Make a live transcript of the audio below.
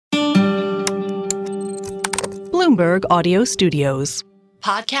Bloomberg Audio Studios.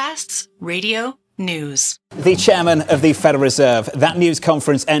 Podcasts, radio, news. The chairman of the Federal Reserve. That news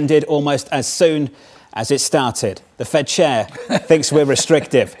conference ended almost as soon as it started. The Fed chair thinks we're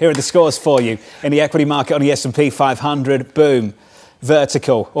restrictive. Here are the scores for you. In the equity market on the S&P 500, boom.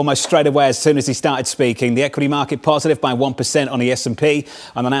 Vertical, almost straight away as soon as he started speaking. The equity market positive by 1% on the S&P,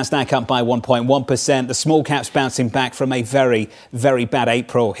 and the Nasdaq up by 1.1%. The small caps bouncing back from a very, very bad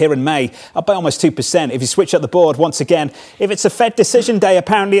April. Here in May, up by almost 2%. If you switch up the board once again, if it's a Fed decision day,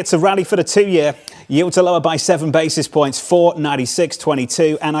 apparently it's a rally for the 2-year. Yields are lower by 7 basis points,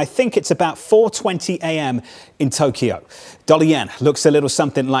 496.22, and I think it's about 4:20 a.m. in Tokyo. Dollar yen looks a little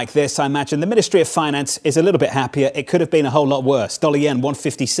something like this. I imagine the Ministry of Finance is a little bit happier. It could have been a whole lot worse. Dollar yen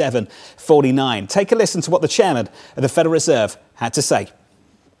 157.49. Take a listen to what the chairman of the Federal Reserve had to say.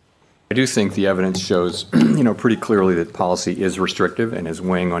 I do think the evidence shows, pretty clearly that policy is restrictive and is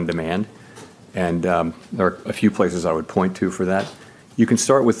weighing on demand. And there are a few places I would point to for that. You can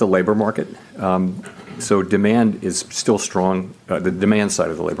start with the labor market. So demand is still strong, the demand side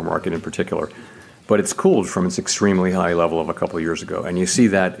of the labor market in particular, but it's cooled from its extremely high level of a couple of years ago. And you see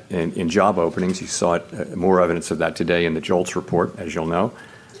that in job openings. You saw it, more evidence of that today in the JOLTS report, as you'll know.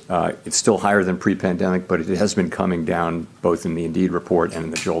 It's still higher than pre-pandemic, but it has been coming down both in the Indeed report and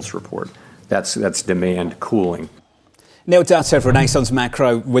in the JOLTS report. That's demand cooling. Neil Dutta of Renaissance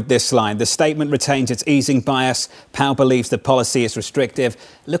Macro with this line. The statement retains its easing bias. Powell believes the policy is restrictive.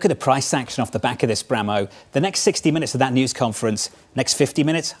 Look at the price action off the back of this, Bramo. The next 60 minutes of that news conference, next 50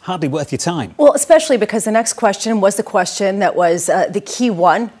 minutes, hardly worth your time. Well, especially because the next question was the question that was the key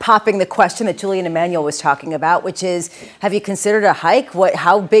one, popping the question that Julian Emanuel was talking about, which is, have you considered a hike?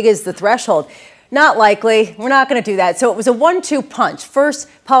 How big is the threshold? Not likely. We're not going to do that. So it was a 1-2 punch. First,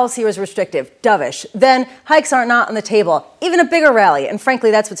 policy was restrictive, dovish. Then hikes are not on the table. Even a bigger rally. And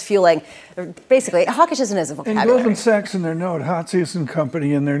frankly, that's what's fueling, basically, hawkish isn't as a vocabulary. And Goldman Sachs in their note, Hatzius and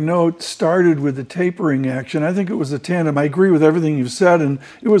Company in their note started with the tapering action. I think it was a tandem. I agree with everything you've said. And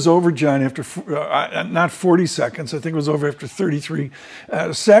it was over, John, after not 40 seconds. I think it was over after 33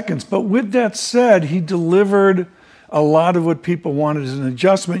 seconds. But with that said, he delivered a lot of what people wanted as an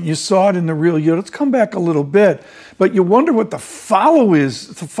adjustment. You saw it in the real yield. It's come back a little bit, but you wonder what the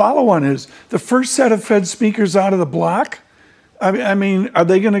follow-on is. The first set of Fed speakers out of the block. I mean, are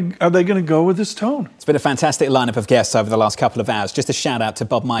they going to go with this tone? It's been a fantastic lineup of guests over the last couple of hours. Just a shout out to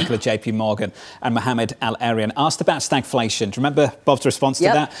Bob Michael at JP Morgan and Mohammed Al-Arian. Asked about stagflation. Do you remember Bob's response to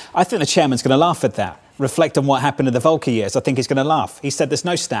that? I think the chairman's going to laugh at that. Reflect on what happened in the Volcker years. I think he's going to laugh. He said there's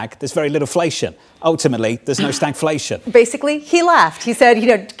no stag, there's very little inflation. Ultimately, there's no stagflation. Basically, he laughed. He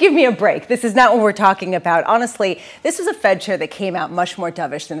said, give me a break. This is not what we're talking about. Honestly, this was a Fed chair that came out much more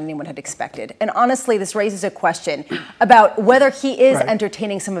dovish than anyone had expected. And honestly, this raises a question about whether he is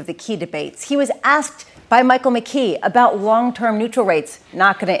entertaining some of the key debates. He was asked by Michael McKee about long-term neutral rates,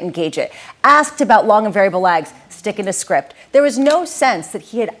 not going to engage it. Asked about long and variable lags, sticking to script. There was no sense that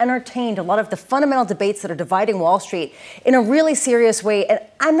he had entertained a lot of the fundamental debates that are dividing Wall Street in a really serious way, and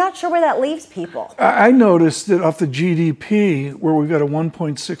I'm not sure where that leaves people. I noticed that off the GDP, where we've got a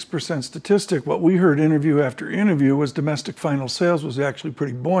 1.6% statistic, what we heard interview after interview was domestic final sales was actually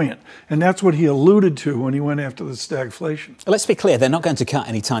pretty buoyant, and that's what he alluded to when he went after the stagflation. Let's be clear, they're not going to cut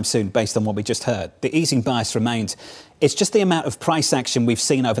anytime soon based on what we just heard. The easing bias remains. It's just the amount of price action we've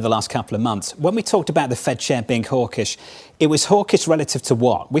seen over the last couple of months. When we talked about the Fed chair being hawkish, it was hawkish relative to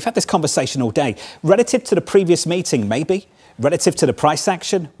what? We've had this conversation all day. Relative to the previous meeting, maybe. Relative to the price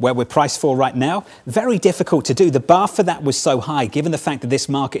action, where we're priced for right now, very difficult to do. The bar for that was so high, given the fact that this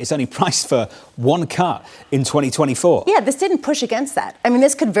market is only priced for one cut in 2024. Yeah, this didn't push against that. I mean,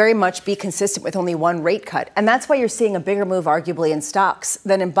 this could very much be consistent with only one rate cut. And that's why you're seeing a bigger move, arguably, in stocks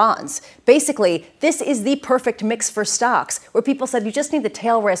than in bonds. Basically, this is the perfect mix for stocks, where people said you just need the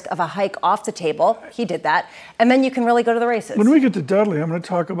tail risk of a hike off the table. He did that. And then you can really go to the races. When we get to Dudley, I'm going to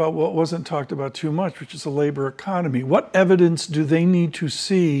talk about what wasn't talked about too much, which is the labor economy. What evidence do they need to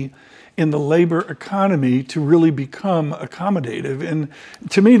see in the labor economy to really become accommodative? And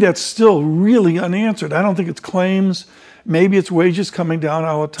to me, that's still really unanswered. I don't think it's claims. Maybe it's wages coming down,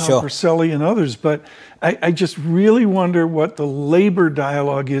 a la Tom Porcelli and others. But I just really wonder what the labor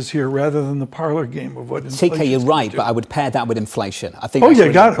dialogue is here rather than the parlor game of what inflation TK, you're right, do. but I would pair that with inflation. I think that's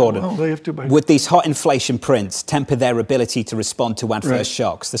really important. Well, they have to with these hot inflation prints, temper their ability to respond to adverse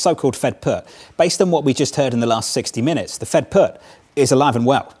shocks. The so-called Fed put. Based on what we just heard in the last 60 minutes, the Fed put is alive and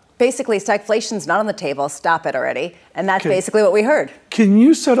well. Basically, stagflation's not on the table. Stop it already. And that's basically what we heard. Can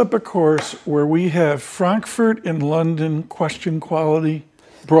you set up a course where we have Frankfurt and London question quality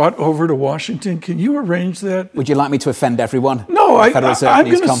brought over to Washington? Can you arrange that? Would you like me to offend everyone? No, I'm going to say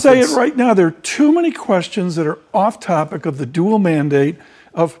it Conference? right now. There are too many questions that are off topic of the dual mandate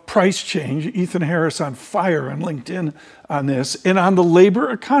of price change. Ethan Harris on fire on LinkedIn on this, and on the labor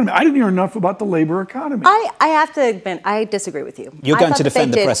economy. I didn't hear enough about the labor economy. I have to admit, I disagree with you. You're going to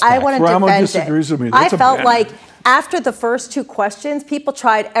defend the press I pack. want to Ramo defend disagrees it. with me. I That's a felt bad like one. after the first two questions, people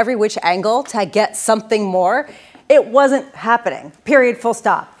tried every which angle to get something more. It wasn't happening. Period. Full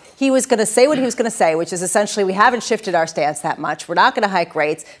stop. He was going to say what he was going to say, which is essentially, we haven't shifted our stance that much. We're not going to hike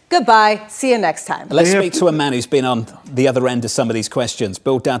rates. Goodbye. See you next time. Let's speak to a man who's been on the other end of some of these questions.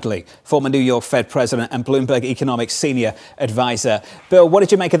 Bill Dudley, former New York Fed president and Bloomberg Economics senior advisor. Bill, what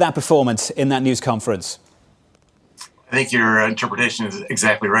did you make of that performance in that news conference? I think your interpretation is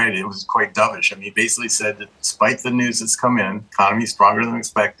exactly right. It was quite dovish. I mean, he basically said that despite the news that's come in, economy stronger than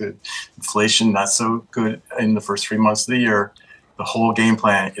expected, inflation not so good in the first 3 months of the year, the whole game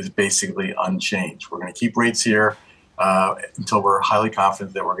plan is basically unchanged. We're going to keep rates here until we're highly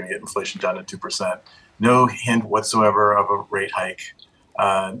confident that we're going to get inflation down to 2%. No hint whatsoever of a rate hike.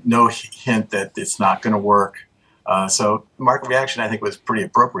 No hint that it's not going to work. So market reaction, I think, was pretty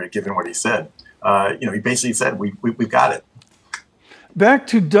appropriate given what he said. He basically said, we've got it. Back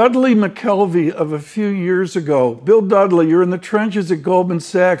to Dudley McKelvey of a few years ago. Bill Dudley, you're in the trenches at Goldman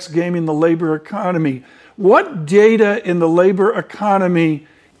Sachs gaming the labor economy. What data in the labor economy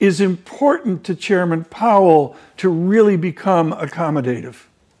is important to Chairman Powell to really become accommodative?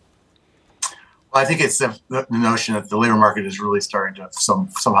 Well, I think it's the notion that the labor market is really starting to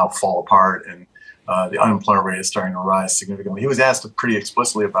somehow fall apart, and the unemployment rate is starting to rise significantly. He was asked pretty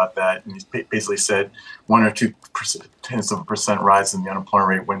explicitly about that, and he basically said 1 or 0.2% rise in the unemployment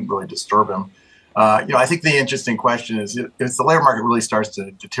rate wouldn't really disturb him. I think the interesting question is if the labor market really starts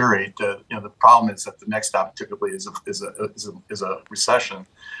to deteriorate, the problem is that the next stop typically is a recession.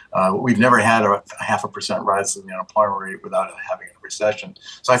 We've never had a 0.5% rise in the unemployment rate without having a recession.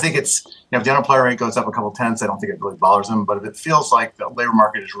 So I think it's, if the unemployment rate goes up a couple tenths, I don't think it really bothers them. But if it feels like the labor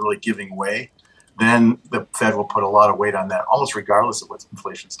market is really giving way, then the Fed will put a lot of weight on that, almost regardless of what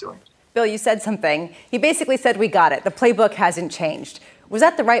inflation's doing. Bill, you said something. He basically said, we got it. The playbook hasn't changed. Was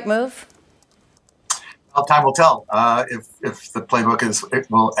that the right move? Well, time will tell if the playbook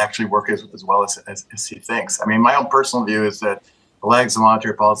will actually work as well as he thinks. I mean, my own personal view is that the legs of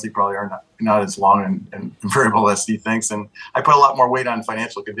monetary policy probably are not as long and variable as he thinks. And I put a lot more weight on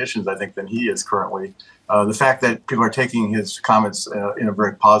financial conditions, I think, than he is currently. The fact that people are taking his comments in a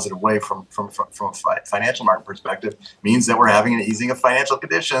very positive way from a financial market perspective means that we're having an easing of financial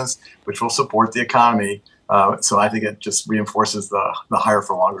conditions, which will support the economy. So I think it just reinforces the higher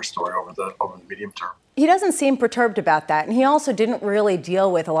for longer story over the medium term. He doesn't seem perturbed about that. And he also didn't really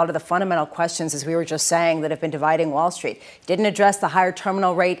deal with a lot of the fundamental questions, as we were just saying, that have been dividing Wall Street. Didn't address the higher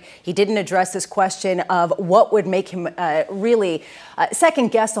terminal rate. He didn't address this question of what would make him really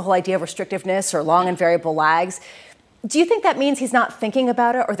second guess the whole idea of restrictiveness or long and variable lags. Do you think that means he's not thinking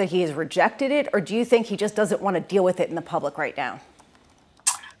about it, or that he has rejected it? Or do you think he just doesn't want to deal with it in the public right now?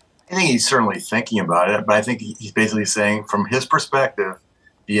 I think he's certainly thinking about it, but I think he's basically saying, from his perspective,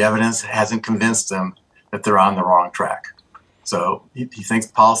 the evidence hasn't convinced him that they're on the wrong track. So he thinks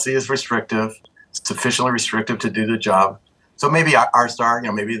policy is restrictive, sufficiently restrictive to do the job. So maybe R-star,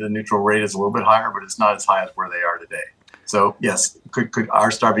 maybe the neutral rate is a little bit higher, but it's not as high as where they are today. So yes, could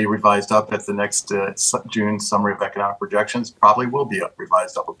R-star be revised up at the next June summary of economic projections? Probably will be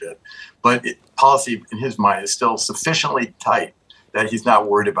revised up a bit. But policy, in his mind, is still sufficiently tight that he's not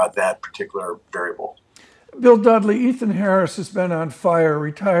worried about that particular variable. Bill Dudley, Ethan Harris has been on fire,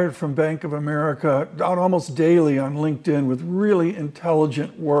 retired from Bank of America, out almost daily on LinkedIn with really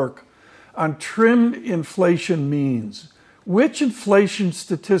intelligent work on trimmed inflation means. Which inflation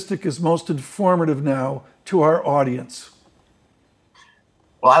statistic is most informative now to our audience?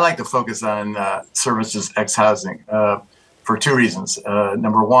 Well, I like to focus on services ex housing for two reasons.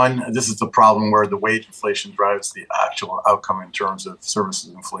 Number one, this is the problem where the wage inflation drives the actual outcome in terms of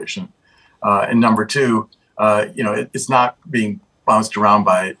services inflation. And number two, it's not being bounced around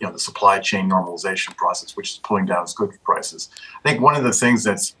by the supply chain normalization process, which is pulling down goods prices. I think one of the things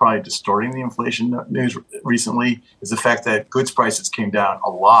that's probably distorting the inflation news recently is the fact that goods prices came down a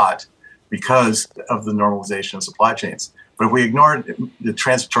lot because of the normalization of supply chains. But if we ignore the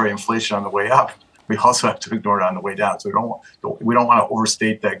transitory inflation on the way up, we also have to ignore it on the way down. So we don't want to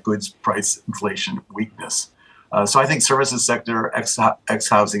overstate that goods price inflation weakness. So I think services sector ex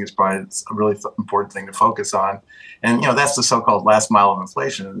housing is probably a really important thing to focus on, and that's the so-called last mile of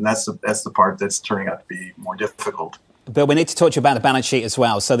inflation, and that's the part that's turning out to be more difficult. Bill, we need to talk to you about the balance sheet as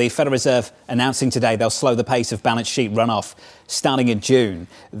well. So the Federal Reserve announcing today they'll slow the pace of balance sheet runoff starting in June.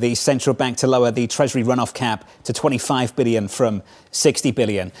 The central bank to lower the Treasury runoff cap to 25 billion from 60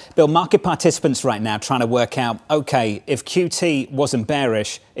 billion. Bill, market participants right now trying to work out, OK, if QT wasn't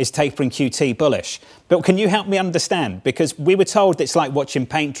bearish, is tapering QT bullish? Bill, can you help me understand? Because we were told it's like watching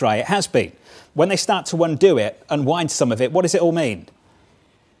paint dry. It has been. When they start to undo it, unwind some of it, what does it all mean?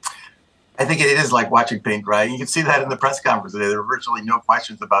 I think it is like watching paint dry. You can see that in the press conference today. There were virtually no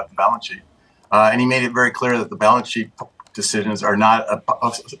questions about the balance sheet. And he made it very clear that the balance sheet decisions are not a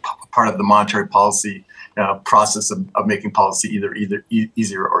part of the monetary policy process of making policy either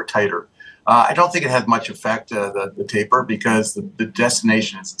easier or tighter. I don't think it has much effect, the taper, because the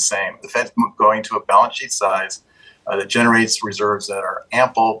destination is the same. The Fed's going to a balance sheet size that generates reserves that are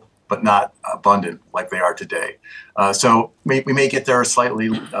ample but not abundant like they are today. So we may get there slightly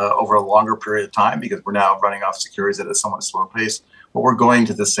over a longer period of time because we're now running off securities at a somewhat slow pace, but we're going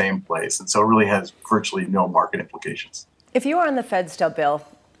to the same place. And so it really has virtually no market implications. If you were on the Fed still, Bill,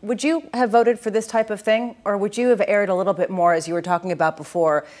 would you have voted for this type of thing? Or would you have erred a little bit more, as you were talking about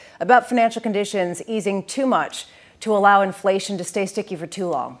before, about financial conditions easing too much to allow inflation to stay sticky for too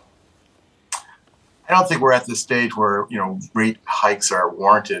long? I don't think we're at this stage where, rate hikes are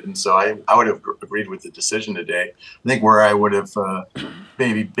warranted. And so I would have agreed with the decision today. I think where I would have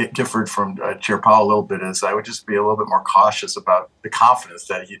maybe differed from Chair Powell a little bit is I would just be a little bit more cautious about the confidence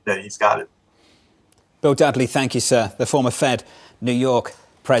that he's got it. Bill Dudley, thank you, sir. The former Fed New York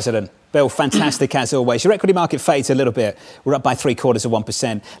president. Bill, fantastic as always. Your equity market fades a little bit. We're up by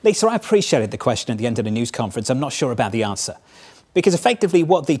 0.75%. Lisa, I appreciated the question at the end of the news conference. I'm not sure about the answer. Because effectively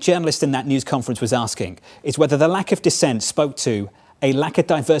what the journalist in that news conference was asking is whether the lack of dissent spoke to a lack of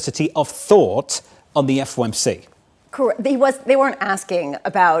diversity of thought on the FOMC. Correct. They weren't asking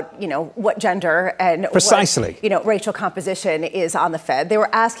about, what gender and precisely what, racial composition is on the Fed. They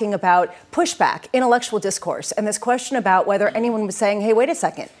were asking about pushback, intellectual discourse, and this question about whether anyone was saying, hey, wait a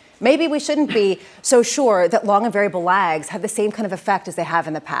second, maybe we shouldn't be so sure that long and variable lags have the same kind of effect as they have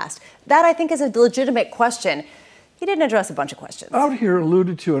in the past. That, I think, is a legitimate question. He didn't address a bunch of questions. Out here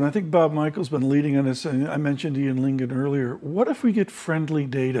alluded to, and I think Bob Michael's been leading on this, and I mentioned Ian Lingen earlier, what if we get friendly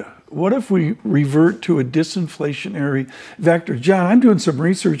data? What if we revert to a disinflationary vector? John, I'm doing some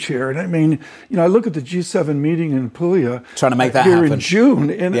research here, and I mean, I look at the G7 meeting in Puglia trying to make that here happen in June,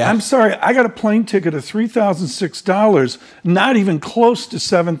 and I'm sorry, I got a plane ticket of $3,006, not even close to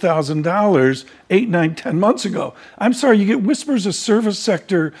 $7,000 8, 9, 10 months ago. I'm sorry, you get whispers of service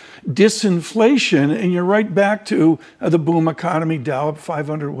sector disinflation, and you're right back to the boom economy, Dow up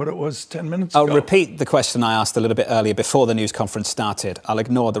 500, what it was 10 minutes ago. I'll repeat the question I asked a little bit earlier before the news conference started. I'll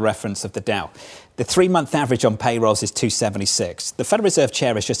ignore the reference of the Dow. The 3-month average on payrolls is 276. The Federal Reserve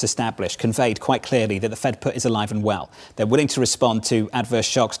Chair has just conveyed quite clearly that the Fed put is alive and well. They're willing to respond to adverse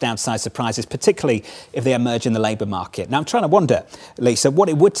shocks, downside surprises, particularly if they emerge in the labour market. Now, I'm trying to wonder, Lisa, what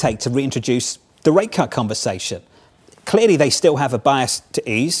it would take to reintroduce the rate cut conversation. Clearly, they still have a bias to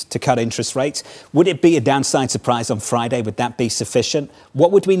ease, to cut interest rates. Would it be a downside surprise on Friday? Would that be sufficient?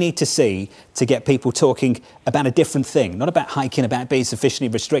 What would we need to see to get people talking about a different thing? Not about hiking, about being sufficiently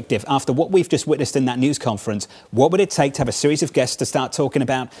restrictive. After what we've just witnessed in that news conference, what would it take to have a series of guests to start talking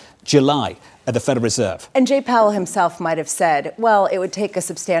about July at the Federal Reserve? And Jay Powell himself might have said, well, it would take a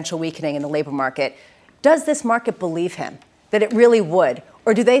substantial weakening in the labor market. Does this market believe him, that it really would?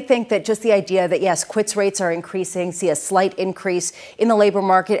 Or do they think that just the idea that, yes, quits rates are increasing, see a slight increase in the labor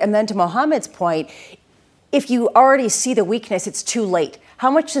market, and then to Mohammed's point, if you already see the weakness, it's too late. How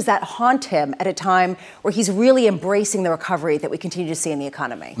much does that haunt him at a time where he's really embracing the recovery that we continue to see in the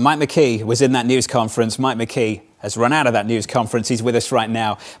economy? Mike McKee was in that news conference. Mike McKee has run out of that news conference. He's with us right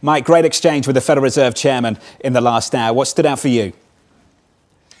now. Mike, great exchange with the Federal Reserve Chairman in the last hour. What stood out for you?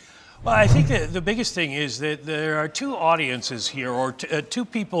 Well, I think that the biggest thing is that there are two audiences here, or two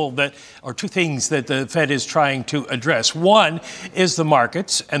people that, or two things that the Fed is trying to address. One is the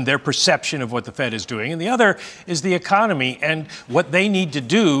markets and their perception of what the Fed is doing, and the other is the economy and what they need to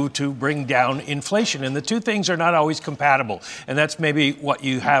do to bring down inflation. And the two things are not always compatible, and that's maybe what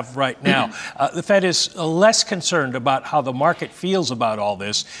you have right now. The Fed is less concerned about how the market feels about all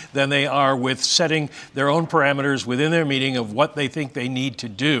this than they are with setting their own parameters within their meeting of what they think they need to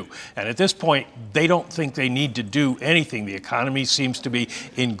do. And at this point, they don't think they need to do anything. The economy seems to be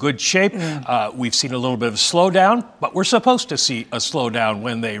in good shape. We've seen a little bit of a slowdown, but we're supposed to see a slowdown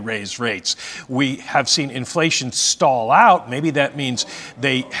when they raise rates. We have seen inflation stall out. Maybe that means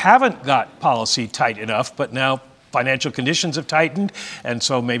they haven't got policy tight enough, but now financial conditions have tightened, and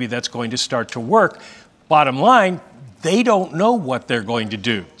so maybe that's going to start to work. Bottom line, they don't know what they're going to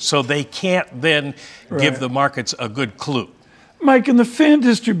do. So they can't then give the markets a good clue. Mike, in the fan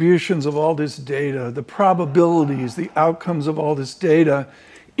distributions of all this data, the probabilities, the outcomes of all this data,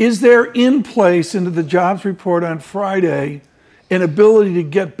 is there in place into the jobs report on Friday an ability to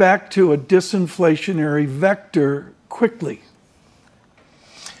get back to a disinflationary vector quickly?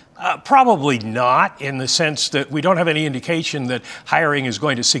 Probably not, in the sense that we don't have any indication that hiring is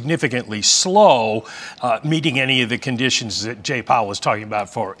going to significantly slow, meeting any of the conditions that Jay Powell was talking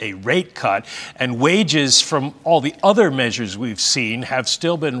about for a rate cut. And wages, from all the other measures we've seen, have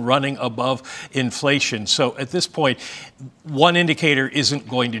still been running above inflation. So at this point, one indicator isn't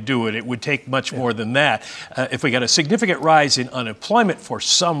going to do it. It would take much more than that. If we got a significant rise in unemployment for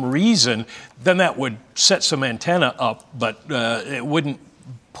some reason, then that would set some antenna up, but it wouldn't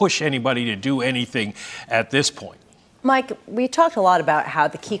push anybody to do anything at this point. Mike, we talked a lot about how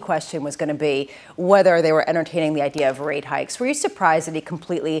the key question was going to be whether they were entertaining the idea of rate hikes. Were you surprised that he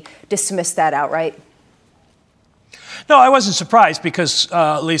completely dismissed that outright? No, I wasn't surprised because,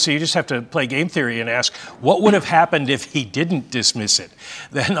 Lisa, you just have to play game theory and ask what would have happened if he didn't dismiss it.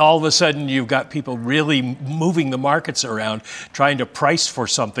 Then all of a sudden you've got people really moving the markets around trying to price for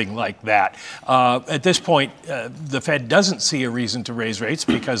something like that. At this point, the Fed doesn't see a reason to raise rates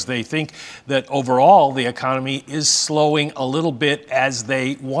because they think that overall the economy is slowing a little bit as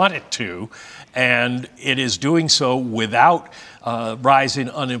they want it to, and it is doing so without rise in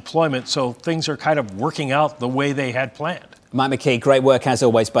unemployment. So things are kind of working out the way they had planned. Mike McKee, great work as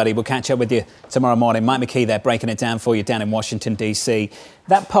always, buddy. We'll catch up with you tomorrow morning. Mike McKee there, breaking it down for you down in Washington, D.C.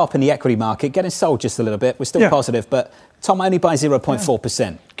 That pop in the equity market, getting sold just a little bit. We're still positive, but Tom, only by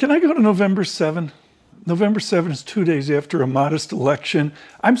 0.4%. Can I go to November 7? November 7 is 2 days after a modest election.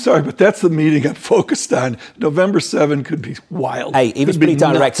 I'm sorry, but that's the meeting I'm focused on. November 7 could be wild. Hey, he was pretty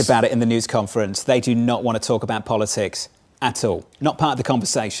direct nuts about it in the news conference. They do not want to talk about politics at all. Not part of the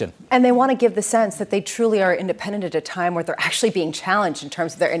conversation. And they want to give the sense that they truly are independent at a time where they're actually being challenged in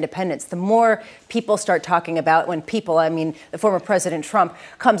terms of their independence. The more people start talking about, when people, I mean, the former President Trump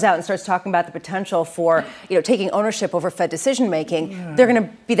comes out and starts talking about the potential for, taking ownership over Fed decision making, they're going to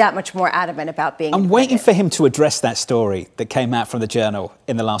be that much more adamant about being I'm waiting for him to address that story that came out from the Journal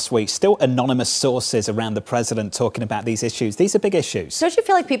in the last week. Still anonymous sources around the president talking about these issues. These are big issues. Don't you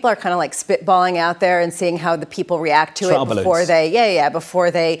feel like people are kind of like spitballing out there and seeing how the people react to it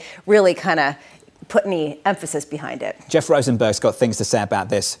before they really kind of put any emphasis behind it? Jeff Rosenberg's got things to say about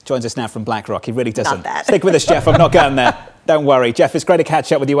this. Joins us now from BlackRock. He really doesn't. Not that. Stick with us, Jeff. I'm not going there. Don't worry. Jeff, it's great to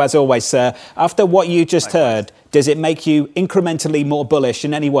catch up with you as always, sir. After what you just heard, does it make you incrementally more bullish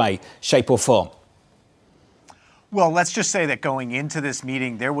in any way, shape or form? Well, let's just say that going into this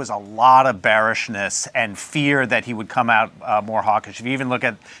meeting, there was a lot of bearishness and fear that he would come out more hawkish. If you even look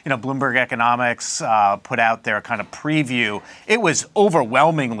at, Bloomberg Economics put out their kind of preview, it was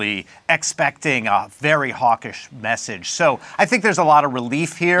overwhelmingly expecting a very hawkish message. So I think there's a lot of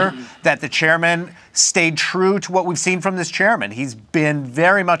relief here that the chairman stayed true to what we've seen from this chairman. He's been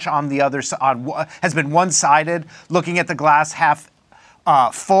very much on the other side, has been one-sided, looking at the glass half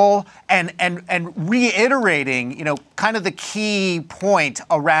full and reiterating, kind of the key point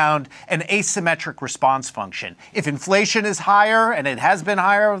around an asymmetric response function. If inflation is higher, and it has been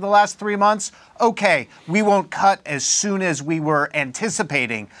higher over the last 3 months, okay, we won't cut as soon as we were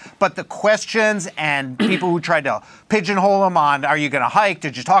anticipating. But the questions and people who tried to pigeonhole him on, are you going to hike?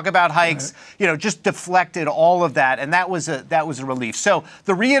 Did you talk about hikes? Just deflected all of that. And that was a relief. So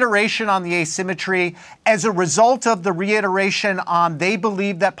the reiteration on the asymmetry, as a result of the reiteration on they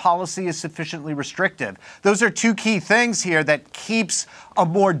believe that policy is sufficiently restrictive. Those are two key things here that keeps a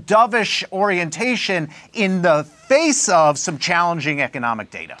more dovish orientation in the face of some challenging economic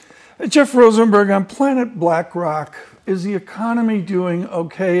data. Jeff Rosenberg, on Planet BlackRock, is the economy doing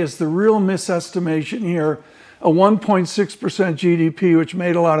okay? Is the real misestimation here a 1.6% GDP, which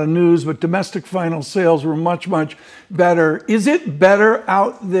made a lot of news, but domestic final sales were much, much better? Is it better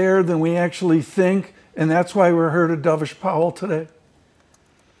out there than we actually think? And that's why we heard a dovish Powell today?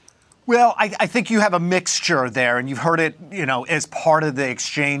 Well, I think you have a mixture there, and you've heard it, as part of the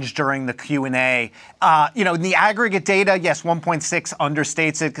exchange during the Q&A. In the aggregate data, yes, 1.6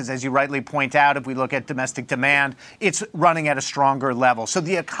 understates it because, as you rightly point out, if we look at domestic demand, it's running at a stronger level. So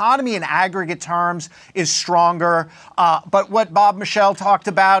the economy in aggregate terms is stronger. But what Bob Michel talked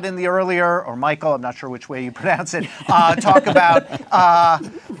about in the earlier, or Michael, I'm not sure which way you pronounce it, talk about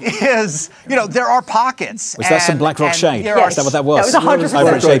is, there are pockets. Was that some BlackRock shade? Yes. Is that what that was? That was 100%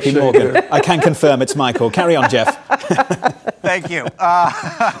 Over at JP Morgan. I can confirm it's Michael. Carry on, Jeff. Thank you.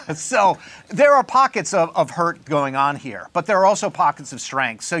 So there are pockets of hurt going on here, but there are also pockets of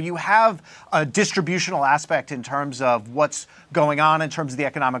strength. So you have a distributional aspect in terms of what's going on in terms of the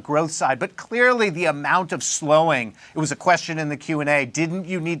economic growth side, but clearly the amount of slowing, it was a question in the Q&A, didn't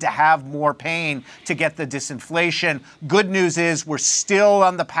you need to have more pain to get the disinflation? Good news is we're still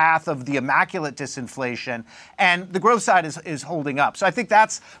on the path of the immaculate disinflation, and the growth side is holding up. So I think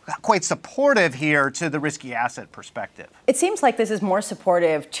that's quite supportive here to the risky asset perspective. It seems like this is more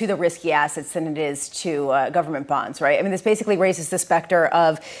supportive to the risky assets than it is to government bonds, right? I mean, this basically raises the specter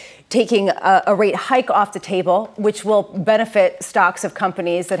of taking a rate hike off the table, which will benefit stocks of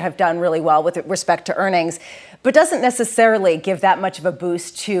companies that have done really well with respect to earnings, but doesn't necessarily give that much of a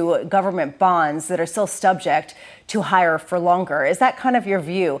boost to government bonds that are still subject to higher for longer. Is that kind of your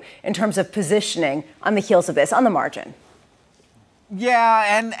view in terms of positioning on the heels of this, on the margin?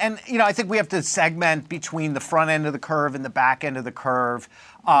 Yeah, and I think we have to segment between the front end of the curve and the back end of the curve.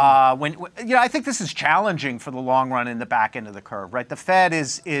 I think this is challenging for the long run in the back end of the curve, right? The Fed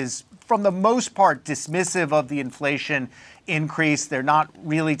is from the most part dismissive of the inflation increase. They're not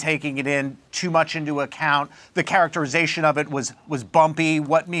really taking it in too much into account. The characterization of it was bumpy,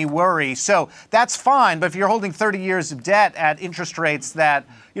 what me worry. So that's fine. But if you're holding 30 years of debt at interest rates that,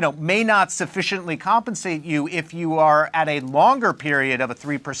 may not sufficiently compensate you if you are at a longer period of a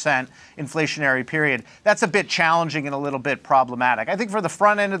 3% inflationary period, that's a bit challenging and a little bit problematic. I think for the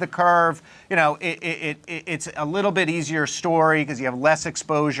front end of the curve, it's a little bit easier story because you have less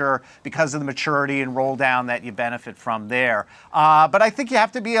exposure because of the maturity and roll down that you benefit from there. But I think you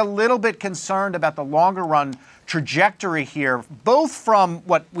have to be a little bit concerned about the longer run trajectory here, both from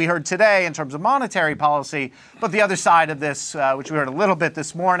what we heard today in terms of monetary policy, but the other side of this, which we heard a little bit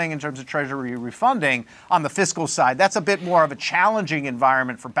this morning in terms of Treasury refunding on the fiscal side. That's a bit more of a challenging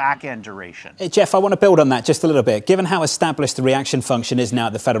environment for back-end duration. Jeff, I want to build on that just a little bit. Given how established the reaction function is now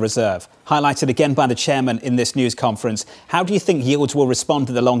at the Federal Reserve, highlighted again by the chairman in this news conference, how do you think yields will respond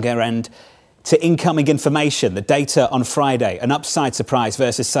to the longer end to incoming information, the data on Friday, an upside surprise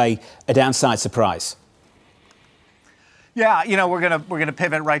versus, say, a downside surprise? Yeah, we're gonna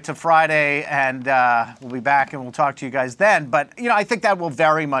pivot right to Friday, and we'll be back and we'll talk to you guys then. But I think that will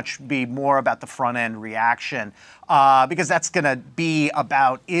very much be more about the front end reaction because that's gonna be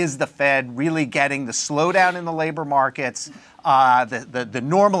about, is the Fed really getting the slowdown in the labor markets, the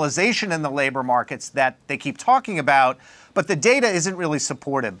normalization in the labor markets that they keep talking about? But the data isn't really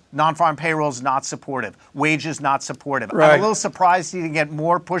supportive. Non-farm payrolls not supportive. Wages not supportive. Right. I'm a little surprised you didn't get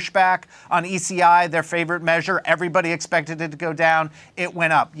more pushback on ECI, their favorite measure. Everybody expected it to go down. It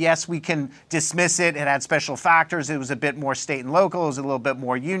went up. Yes, we can dismiss it. It had special factors. It was a bit more state and local. It was a little bit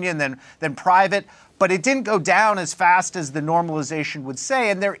more union than private. But it didn't go down as fast as the normalization would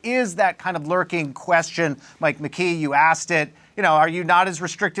say. And there is that kind of lurking question. Mike McKee, you asked it. Are you not as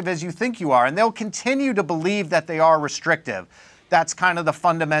restrictive as you think you are? And they'll continue to believe that they are restrictive. That's kind of the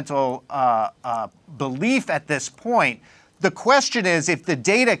fundamental belief at this point. The question is, if the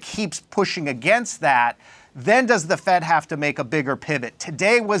data keeps pushing against that, then does the Fed have to make a bigger pivot?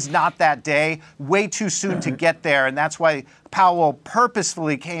 Today was not that day, way too soon to get there. And that's why Powell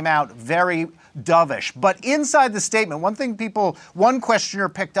purposefully came out very dovish. But inside the statement, one questioner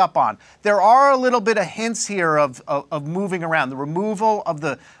picked up on, there are a little bit of hints here of moving around. The removal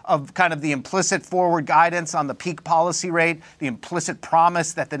of kind of the implicit forward guidance on the peak policy rate, the implicit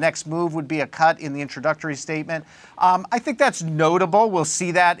promise that the next move would be a cut in the introductory statement. I think that's notable. We'll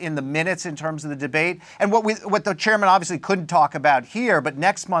see that in the minutes in terms of the debate. And what the chairman obviously couldn't talk about here, but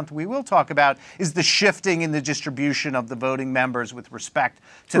next month we will talk about, is the shifting in the distribution of the voting members with respect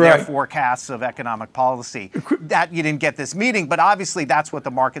to their forecasts of economic policy. That you didn't get this meeting, but obviously that's what the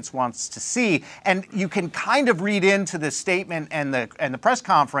markets wants to see. And you can kind of read into the statement and the press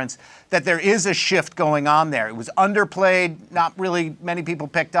conference that there is a shift going on there. It was underplayed. Not really many people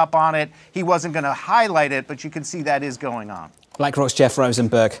picked up on it. He wasn't going to highlight it, but you can see that is going on. BlackRock's Jeff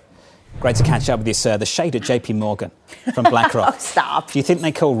Rosenberg. Great to catch up with you, sir. The shade of JP Morgan from BlackRock. Oh, stop. Do you think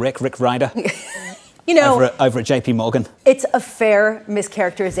they call Rick Ryder? Over at JP Morgan? It's a fair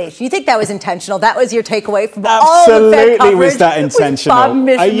mischaracterization. You think that was intentional? That was your takeaway from all the Fed coverage? Absolutely was that intentional. Bob,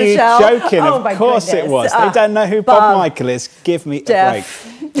 Are you Michelle? joking? Oh, of course goodness. it was. They don't know who Bob Michael is. Give me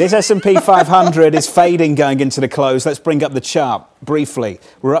Jeff. a break. This S&P 500 is fading going into the close. Let's bring up the chart briefly.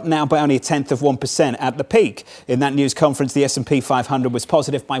 We're up now by only 0.1% at the peak. In that news conference, the S&P 500 was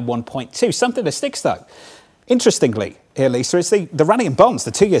positive by 1.2. Something that sticks, though. Interestingly, here, Lisa, is the rally in bonds.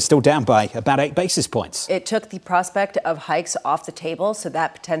 The 2-year still down by about 8 basis points. It took the prospect of hikes off the table, so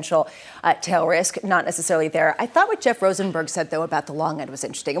that potential tail risk, not necessarily there. I thought what Jeff Rosenberg said, though, about the long end was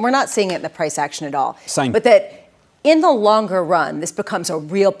interesting. And we're not seeing it in the price action at all. Same. But that In the longer run, this becomes a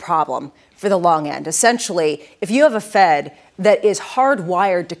real problem for the long end. Essentially, if you have a Fed that is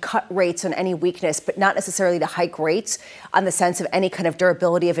hardwired to cut rates on any weakness, but not necessarily to hike rates on the sense of any kind of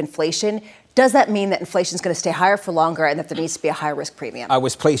durability of inflation, does that mean that inflation is going to stay higher for longer and that there needs to be a higher risk premium? I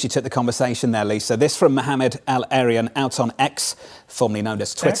was pleased you took the conversation there, Lisa. This from Mohammed Al-Arian out on X, formerly known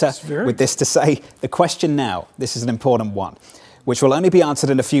as Twitter, with this to say, the question now, this is an important one, which will only be answered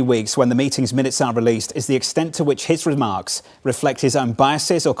in a few weeks when the meeting's minutes are released, is the extent to which his remarks reflect his own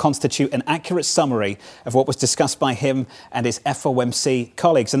biases or constitute an accurate summary of what was discussed by him and his FOMC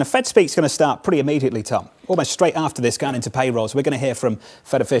colleagues. And the Fed speak's going to start pretty immediately, Tom. Almost straight after this, going into payrolls, we're going to hear from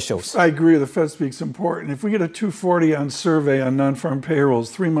Fed officials. I agree, the Fed speak's important. If we get a 240 on survey on non-farm payrolls,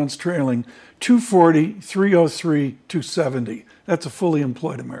 3 months trailing, 240, 303, 270. That's a fully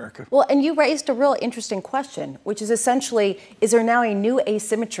employed America. Well, and you raised a real interesting question, which is essentially, is there now a new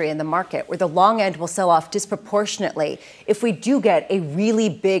asymmetry in the market where the long end will sell off disproportionately if we do get a really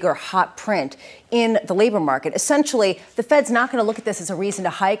big or hot print in the labor market? Essentially, the Fed's not going to look at this as a reason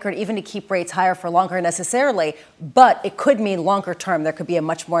to hike or even to keep rates higher for longer necessarily, but it could mean longer term there could be a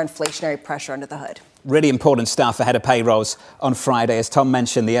much more inflationary pressure under the hood. Really important stuff ahead of payrolls on Friday. As Tom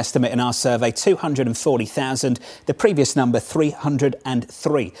mentioned, the estimate in our survey, 240,000. The previous number,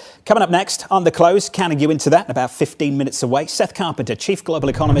 303. Coming up next on The Close, counting you into that, about 15 minutes away, Seth Carpenter, Chief Global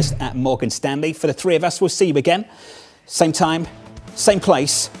Economist at Morgan Stanley. For the three of us, we'll see you again. Same time, same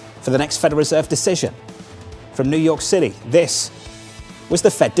place for the next Federal Reserve decision. From New York City, this was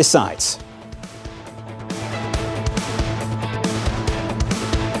the Fed Decides.